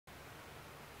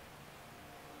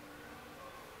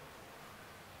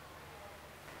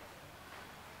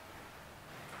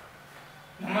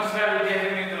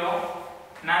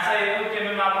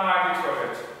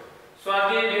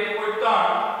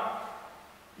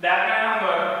દાખલા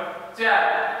નંબર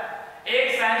 4 એક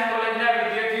સાયન્સ કોલેજના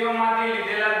વિદ્યાર્થીઓમાંથી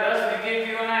લીધેલા 10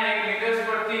 વિદ્યાર્થીઓના એક નિદર્શ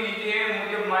પરથી નીચે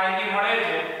મુજબ માહિતી મળે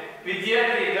છે.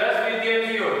 વિદ્યાર્થી 10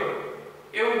 વિદ્યાર્થીઓ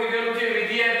એવું કીધેલું છે.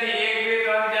 વિદ્યાર્થી 1 2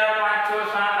 3 4 5 6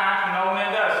 7 8 9 ને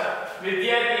 10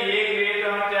 વિદ્યાર્થી 1 2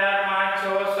 3 4 5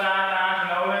 6 7 8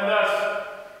 9 ને 10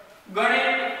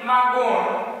 ગણિતમાં ગુણ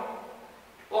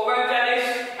 39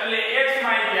 એટલે x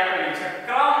માહિતી આપેલી છે.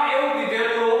 ક્રમ એવું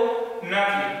કીધેલું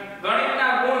નથી.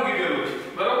 ગણિતના ગુણ કીધેલું છે.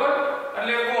 બરોબર?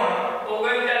 એટલે ગુણ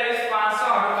 39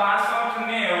 65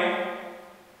 85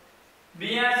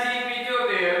 75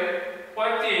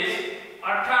 85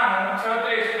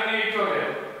 36 અને 78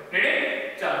 રેડી?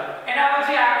 ચાલો એના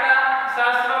પછી આંકડા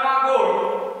શાસ્ત્રમાં ગોળ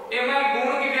એમાં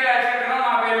ગુણ કીધેલા છે. ક્રમ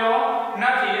આપેલો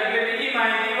નથી એટલે બીજી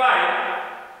માહિતી y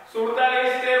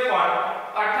 47 53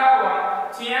 58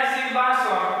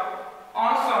 62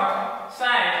 63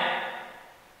 61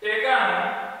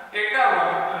 51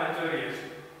 અને 84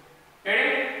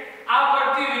 રેડી? આ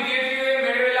પરથી વિદ્યાર્થીઓએ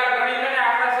મેળવેલા ગણિત અને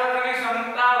આંકડાશાસ્ત્રની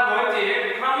ક્ષમતા વચ્ચે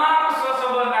ક્રમાંક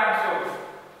સહસંબંધાંક શોધો.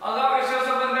 અગાઉ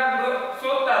સહસંબંધાંક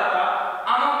શોધતા હતા,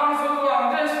 આમાં પણ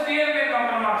શોધવાનું છે સ્ટેટમેન્ટનો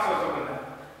ક્રમાંક સહસંબંધાંક.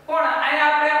 પણ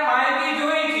અહીંયા આપણે માહિતી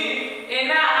જોઈ છે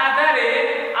એના આધારે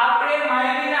આપણે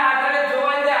માહિતીના આધારે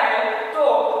જોવા જાય તો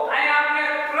અહીંયા આપણે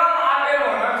ક્રમ આપેલો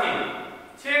નથી.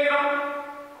 છે ક્રમ?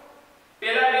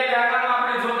 પહેલા બે દાખલામાં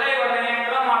આપણે જોતા આવ્યા અહીંયા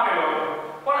ક્રમ આપેલો હતો.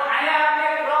 પણ અહીંયા આપણે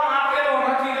ક્રમ આપેલો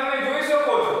નથી. તમે જોઈ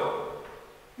શકો છો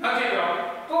નથી ક્રમ.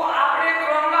 તો આપણે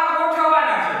ક્રમમાં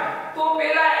ગોઠવવાના છે. તો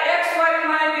પહેલા x વાળી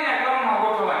માહિતીને ક્રમમાં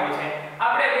ગોઠવવાની છે.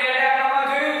 આપણે બે દાખલામાં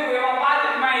જોયું હતું એમાં 5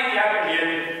 જ માહિતી આપેલી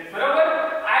હતી. બરોબર?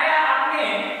 આયા આપણે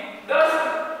 10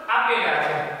 આપેલા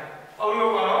છે.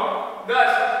 અવલોકનો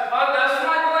 10. હવે 10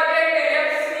 માં જોવા જાય કે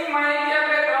x ની માહિતી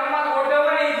આપણે ક્રમમાં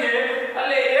ગોઠવવાની છે.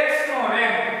 એટલે x નો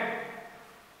રેન્ક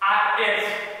r x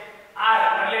r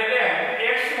એટલે રેન્ક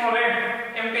x નો રેન્ક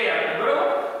એમ કહી આપણે. બરોબર?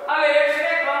 હવે x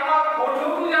ને ક્રમમાં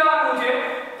ગોઠવતું જવાનું છે.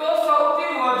 તો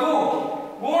સૌથી વધુ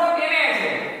ગુણ કેને છે?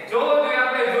 જો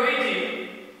આપણે જોઈ છે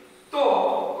તો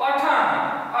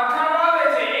 98 આવે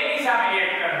છે એની સામે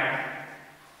એડ કરને.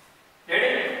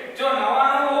 રેડી? જો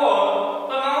 99 હોય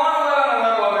તો 99 વાળાનો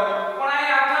વર્ગ આવે. પણ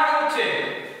અહીં 98 છે.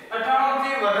 98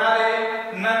 થી વધારે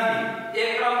નથી. એક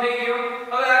ક્રમ થઈ ગયો.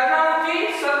 હવે 98 થી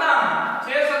 97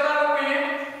 છે. 97 કોઈને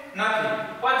નથી.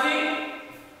 પછી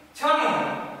 96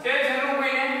 છે. 96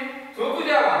 કોઈને જોતું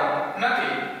જવાનું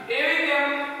નથી. એવી કેમ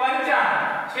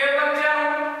 95 છે. 95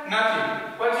 નથી.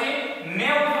 પછી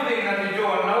 90 સુધી નથી. જો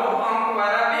 9 અંક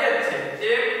વાળા બે જ છે.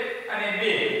 1 અને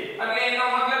 2 એટલે એનો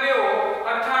મતલબ એવો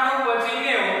 98 પછી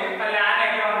 90 એટલે આને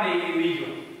ક્રમ દઈ બીજો.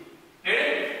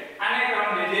 રેડી? આને ક્રમ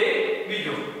દે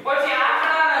બીજો. પછી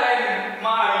આંકડાના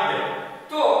લાઈનમાં આવી જાય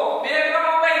તો બે ક્રમ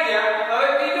અપાઈ ગયા. હવે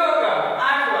ત્રીજો ક્રમ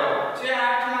 8 વાળો છે.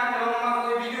 8 ના ક્રમમાં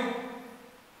કોઈ બીજું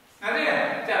નથી ને?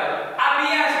 ચાલો આ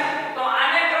 82 તો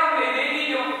આને ક્રમ દઈ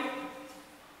દીધો.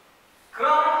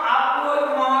 ક્રમ આપવો જ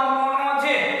મહત્વનો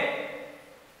છે.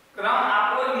 ક્રમ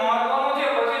આપવો જ મહત્વનો છે.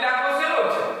 પછી દાખલો સેલો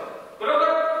છે. બરોબર?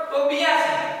 તો 82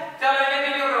 ચાલો એને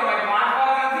બીજો ક્રમ આપ્યો. 8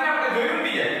 વાળા નથી ને આપણે જોયું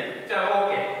બીજા. ચાલો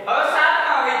ઓકે. હવે 7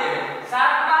 માં આવી જાય.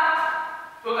 7 માં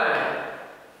જોતા રહો.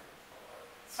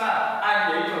 7 આ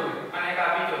બીજો અને એક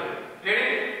આ બીજો.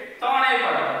 રેડી? ત્રણ આઈ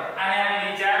પર આને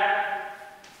આપી 4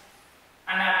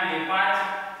 આને આપી 5.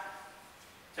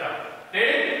 ચાલો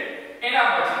રેડી? એના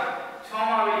પછી 6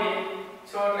 માં આવી જાય.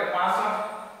 6 એટલે 65.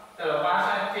 ચાલો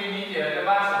 65 થી નીચે એટલે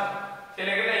 62.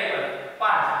 છેલ્લે કેટલા ઉપર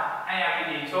 5. અહીં આપી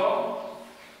દી 6.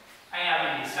 અહીં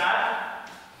આપી દી 7.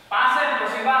 65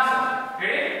 પછી 62.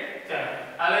 રેડી? ચાલો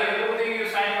હાલો એ પૂરું થઈ ગયું.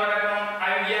 60 વાળા ક્રમ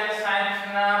આવી ગયા. 60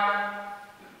 ના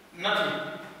નથી.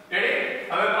 રેડી?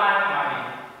 હવે 5 માં આવી.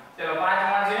 ચાલો 5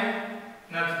 માં છે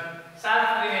નથી. 7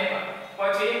 સુધી નહીં.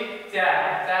 પછી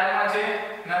 4 માં છે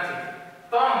નથી.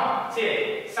 3 માં છે.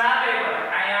 7 એ પર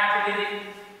અહીં 8 દીધી.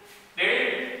 રેડી?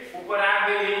 ઉપર 8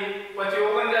 દીધી. પછી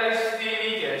 39 થી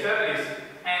નીચે 36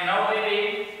 અહીં 9 દીધી.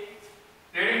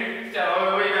 રેડી? ચાલો હવે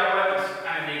વહી ગયા 25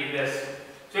 અને દીધી 10.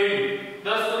 જોઈ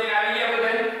 10 સુધી આવી ગયા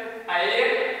બધા. આ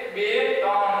 1 2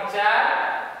 3 4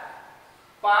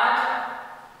 5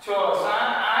 6 7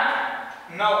 8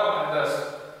 9 10.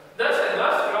 10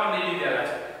 ક્રમ દીધી દીધેલા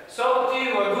છે. સૌથી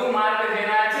વધુ માર્ક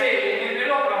જેના છે એને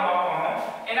પેલો ક્રમ આપવાનો.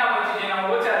 એના પછી જેના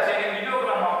ઓછા છે એને બીજો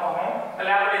ક્રમ આપવાનો.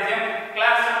 એટલે આપણે જેમ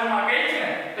ક્લાસરૂમમાં કહી છે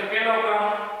ને તો પેલો ક્રમ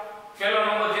પેલો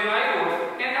નંબર જેનો આવ્યો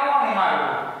એ 99 માર્ક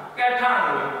કે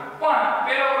 98 હોય. પણ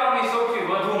પેલો ક્રમની સૌથી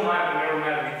વધુ માર્ક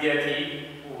મેળવનાર વિદ્યાર્થી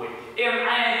હોય.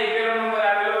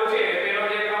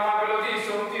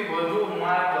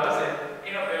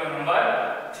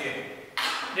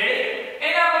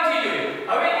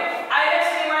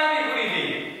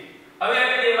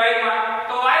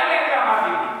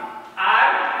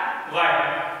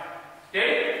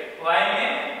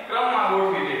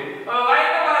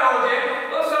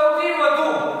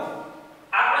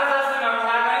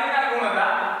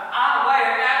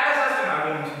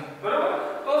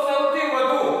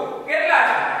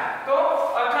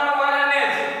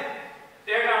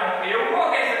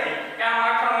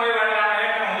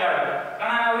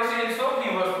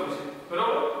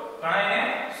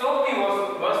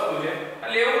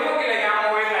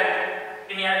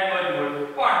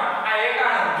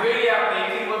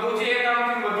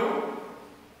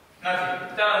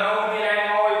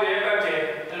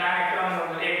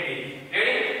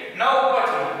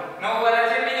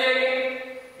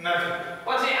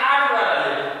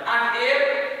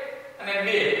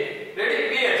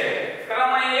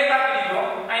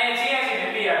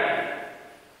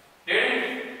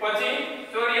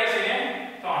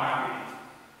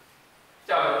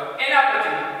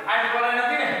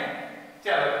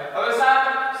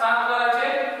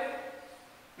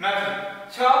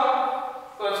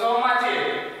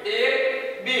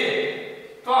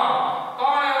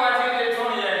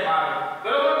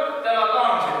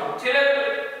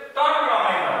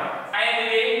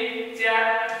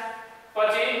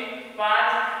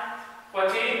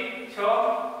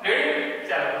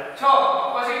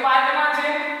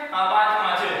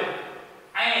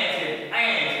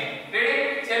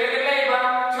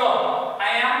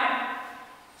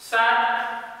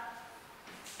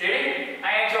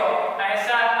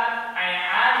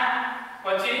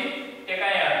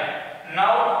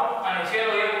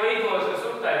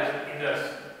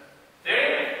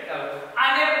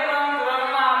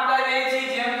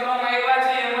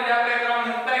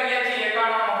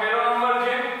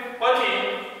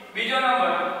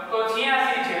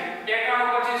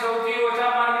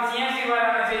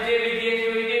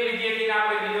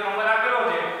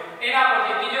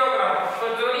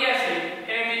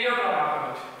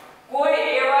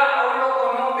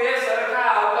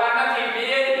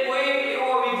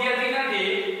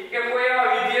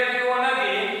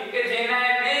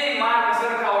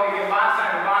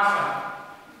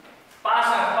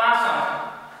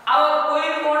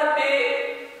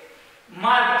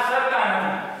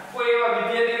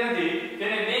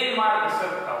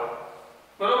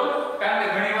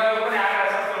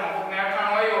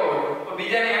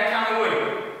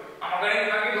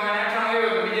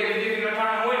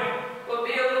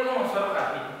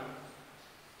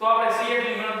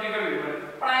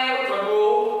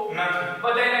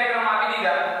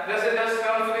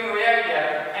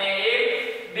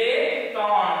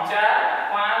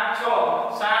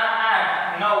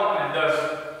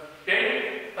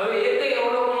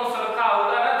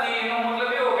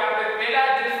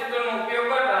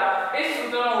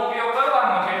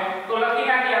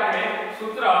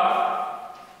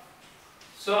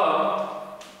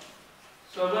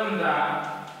 સહસંબંધા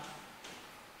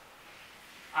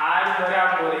r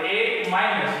બરાબર 1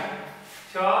 માઈનસ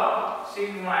 6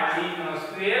 સિગ્મા d નો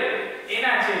સ્ક્વેર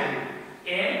એના છેદમાં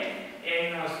n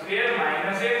નો સ્ક્વેર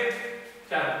માઈનસ 1.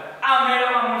 ચાલો આ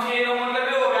મેળવવાનું છે એનો મતલબ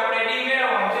એવો કે આપણે d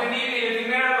મેળવવાનું છે. d થી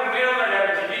મેળવતા જ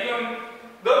આવે છે. બીજો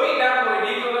ગમે દાખલો હોય d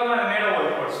તો તમારે મેળવવો જ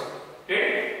પડશે. ઓકે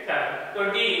ચાલો તો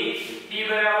d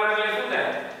બરાબર એટલે શું થાય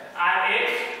rx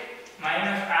 -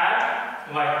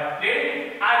 ry.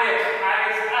 rx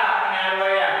આ અને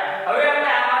ry આ. હવે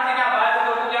આપણે આમાંથી ના બાદ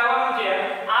કરતું જવાનું છે.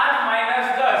 8 -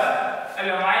 10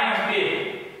 એટલે -2.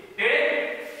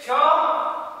 6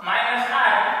 - 8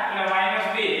 એટલે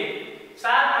 -2.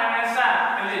 7 - 7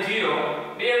 એટલે 0.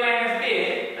 2 - 2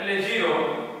 એટલે 0.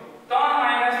 3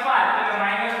 - 5 એટલે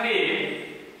 -2.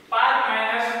 5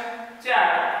 - 4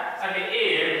 એટલે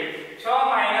 1. 6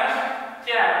 -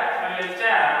 4 એટલે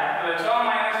 4 એટલે 6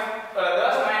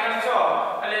 10 - 6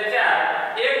 એટલે 4.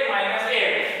 1 -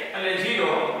 1 એટલે 0.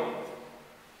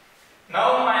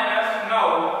 9 -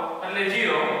 9 એટલે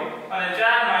 0 અને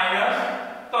 4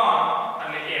 - 3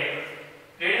 એટલે 1.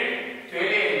 રેડી જોઈ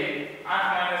લેજો. 8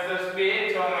 - 10 2,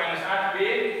 6 - 8 2,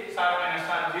 7 -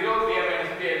 7 0, 2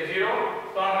 - 2 0,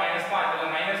 3 - 5 એટલે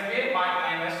 -2, 5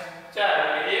 - 4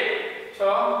 એટલે 1,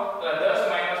 6 એટલે 10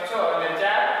 - 6 એટલે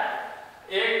 4,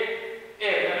 1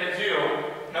 એટલે 0,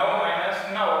 9 -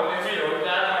 9 એટલે 0,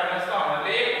 4 - 3 એટલે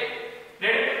 1.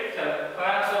 રેડી ચાલો હવે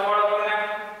આ સરવાળો કરી નાખ.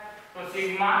 તો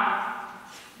સિગ્મા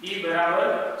d બરાબર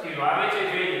 0 આવે છે.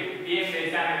 જોઈએ 2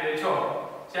 * 4 એટલે 6,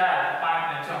 4 5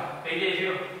 ને 6 થઈ જાય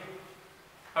 0.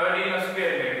 હવે d નો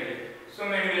સ્ક્વેર મેળવીએ. શું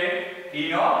મેળવીએ? d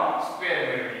નો સ્ક્વેર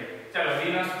મેળવીએ. ચાલો d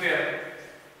નો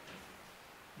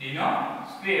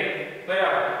સ્ક્વેર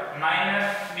બરાબર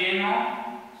 -2 નો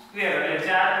સ્ક્વેર એટલે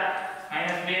 4,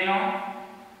 -2 નો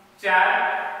 4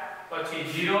 પછી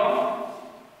 0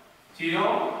 0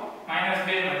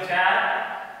 -2 નો 4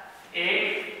 1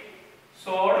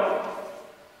 16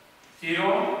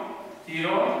 0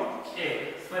 0 1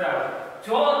 બરાબર.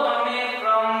 જો તમે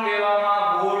ક્રમ દેવામાં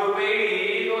ભૂલ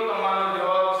પડી તો તમારો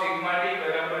જવાબ સિગ્મા d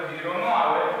બરાબર 0 નો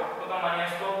આવે તો તમારે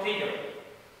સ્ટોપ થઈ જાવ.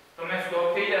 તમે સ્ટોપ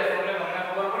થઈ જશો એટલે તમને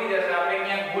ખબર પડી જશે આપણે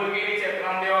ક્યાં ભૂલ કરી છે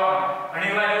ક્રમ દેવામાં.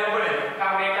 ઘણીવાર એવું બને કે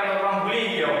આપણે એકાદો ક્રમ ભૂલી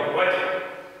ગયા હોય વચ્ચે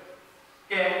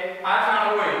કે આસાન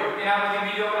હોય એના પછી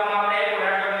બીજો ક્રમ આપણે એક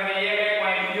દાખલા કે 1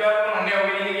 1 બીજો ક્રમ ને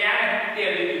હોય કે આને તે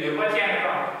લીધી દે પછી આને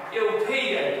ક્રમ એવું થઈ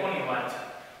જાય કોની વાત છે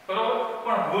બરોબર.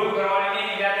 પણ ભૂલ કરવાની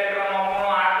નહીં. જાતે ક્રમ આપવાનો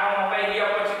આ ક્રમ અપાઈ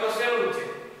ગયા પછી તો સહેલું છે.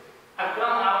 આ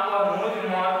ક્રમ આપવાનું જ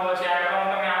મહત્વ છે. આ ક્રમ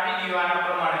તમે આપી દીધો આના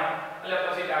પ્રમાણે એટલે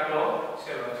પછી દાખલો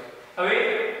સહેલો છે. હવે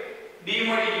d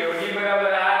મળી ગયો. d બરાબર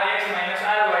rx - ry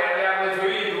એટલે આપણે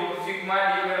જોઈ લીધું. સિગ્મા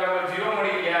d બરાબર 0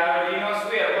 મળી ગયા. d નો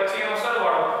સ્ક્વેર પછી એનો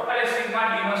સરવાળો એટલે સિગ્મા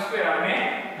d નો સ્ક્વેર આપણે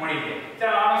મળી ગયા.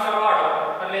 ચાલો આનો સરવાળો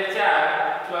એટલે 4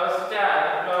 + 4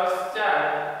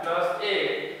 + 1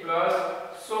 +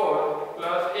 16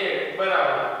 + 1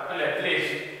 બરાબર એટલે 30.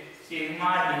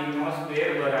 સિગ્મા d નો સ્ક્વેર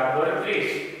બરાબર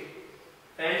 30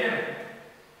 થાય છે ને.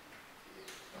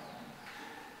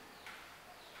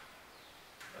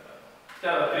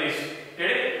 ચાલો 30.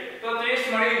 રેડી તો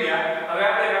 30 મળી ગયા. હવે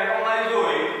આપણે રકમમાં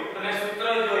જોઈ અને સૂત્ર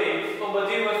જોઈ તો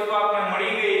બધી વસ્તુ આપણે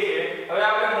મળી ગઈ છે. હવે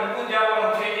આપણે મૂકવું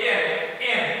જવાનું છે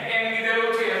n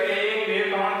કીધેલું છે એટલે 1 2 3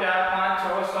 4 5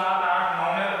 6 7 8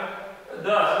 9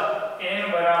 10 n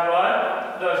બરાબર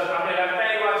 10 આપણે લખતા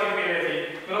આવ્યા છે પહેલેથી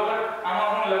બરોબર. આમાં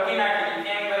હું લખી નાખી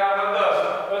n બરાબર 10.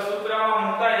 હવે સૂત્રમાં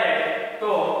મૂકા જાય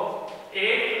તો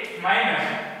 1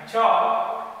 - 6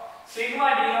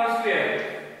 સિગ્મા d નો સ્ક્વેર.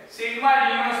 સિગ્મા d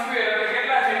નો સ્ક્વેર એટલે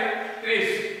કેટલા છે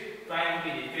 30. તો અહીં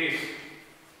મૂકી દઈએ 30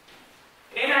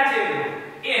 એના છેદમાં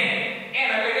n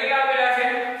એટલે કેટલા આપેલા છે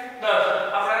 10.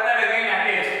 આપણે અત્યારે ગણ્યા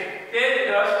તે જ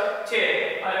 10 છે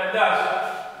એટલે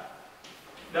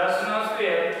 10 નો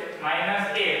સ્ક્વેર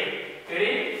 -1.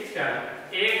 રેડી ચાલો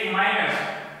 1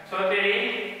 - 6 તેરી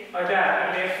 18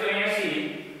 એટલે 180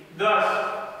 10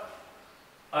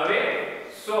 હવે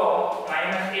 100 -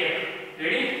 1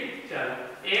 રેડી ચાલો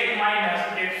 1 -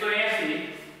 180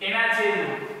 એના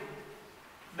છેદમાં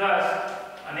 10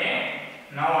 અને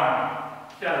 99.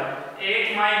 ચાલો 1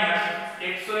 -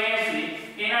 180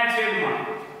 એના છેદમાં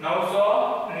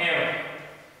 990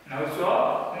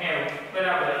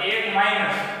 બરાબર 1 -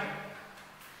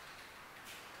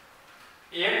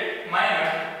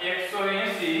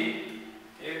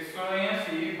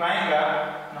 180 ભાગ્યા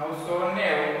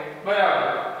 990 બરાબર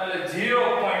એટલે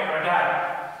 0.18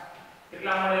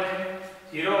 કેટલા મળે છે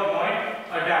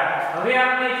 0.18. હવે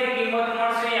આપણે જે કિંમત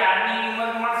મળશે એ r ની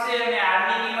કિંમત મળશે અને r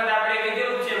ની કિંમત આપણે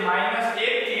કીધું છે -1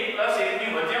 થી +1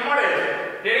 ની વચ્ચે મળે છે.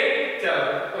 રેડી ચાલો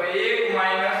તો 1 -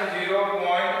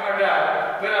 0.18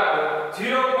 બરાબર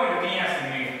 0.82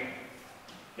 મિનિટ.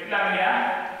 કેટલા મળ્યા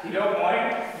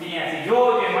 0.82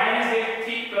 જો જે -1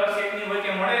 થી +1 ની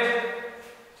વચ્ચે મળે છે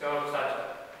જવાબ સાચો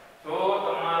તો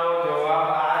તમારો જવાબ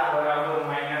આ બરાબર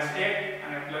 -1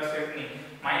 અને +1 ની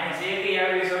 -1 એ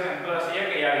આવી છે અને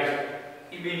 +1 એ આવી છે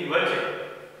એ બેની વચ્ચે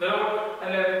બરાબર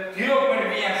એટલે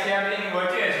 0.82 આ બેની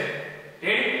વચ્ચે છે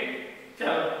રેડી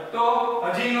ચાલો તો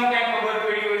હજી નો કઈ ખબર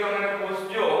પડી હોય તો મને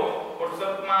પૂછજો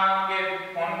WhatsApp માં કે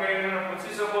ફોન કરીને મને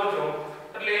પૂછી શકો છો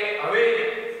એટલે હવે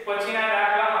પછીના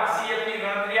દાખલામાં CF ની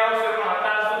ગણતરી આવશે પણ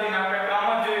અત્યાર સુધી આપણે કામ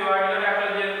જ જોયું આગળ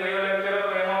દાખલા જે ગયો લેક્ચર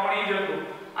હતો એમાં પણ ઈ જ હતું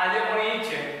આજે પણ ઈ જ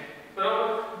છે બરોબર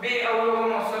બે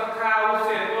અવલોકનો સરખા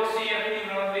આવશે તો CF ની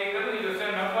ગણતરી કરવી જોશે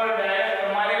નકર ડાયરેક્ટ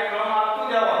તમારે ક્રમ આપતું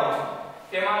જવાનું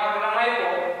છે તેમાં ક્રમ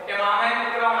આપ્યો એમાં આમાં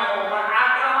ક્રમ આપ્યો પણ આ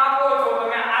ક્રમ આપો છો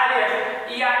તમે આ રે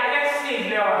ઈ આ x ની જ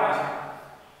લેવાના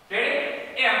છે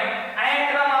રેડી એમ આ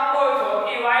ક્રમ આપો છો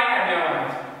ઈ y ના લેવાના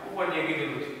છે ઉપર જે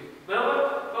કીધું છે બરોબર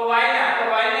તો y ના તો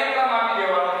y ને ક્રમ આપી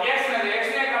દેવાનો x ને x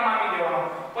ને ક્રમ આપી દેવાનો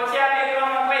પછી આ બે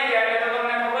ક્રમ અપાઈ ગયા એટલે તો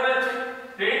તમને ખબર જ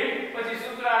છે રેડી પછી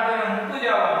સૂત્ર આધારે મૂકી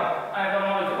જવાનું અને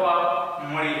તમારો જવાબ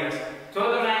મળી જશે જો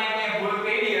તમે અહીંયા ભૂલ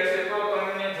કરી હશે તો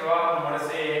તમને જવાબ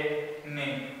મળશે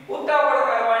નહીં ઉતાવળ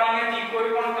કરવાની નથી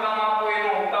કોઈ પણ ક્રમ આપો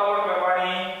એનો ઉતાવળ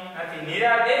કરવાની નથી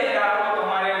નિરાતે જ રાખો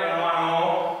તમારે ગણવાનો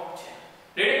છે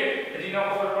રેડી હજી નો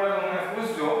ખબર પડે તો મને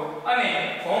પૂછજો અને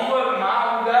હોમવર્કમાં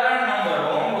ઉદાહરણ નંબર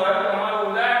હોમવર્ક તમારો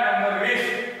ઉદાહરણ નંબર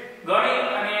 20 ગણી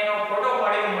અને એનો ફોટો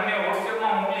પાડી મને WhatsApp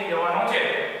માં મોકલી દેવાનો છે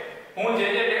હું જે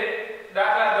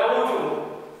દાખલા દઉં છું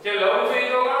જે લઉં છું એ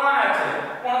તો ગણવાના છે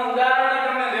પણ ઉદાહરણ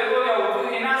તમને દેતો જાઉં છું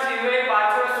એના સિવાય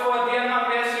પાછળ 100 અધ્યાયમાં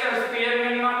સ્પેશિયલ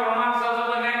સ્પેરમેનમાં ક્રમાંક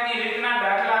સહસંબંધની રીતના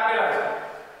દાખલા આપેલા છે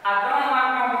આ 3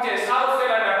 માર્કમાં પૂછે સાવ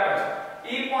સહેલા દાખલા છે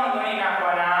ઈ પણ ગણી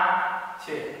નાખવાના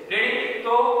છે રેડી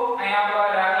તો અહીંયા આપણે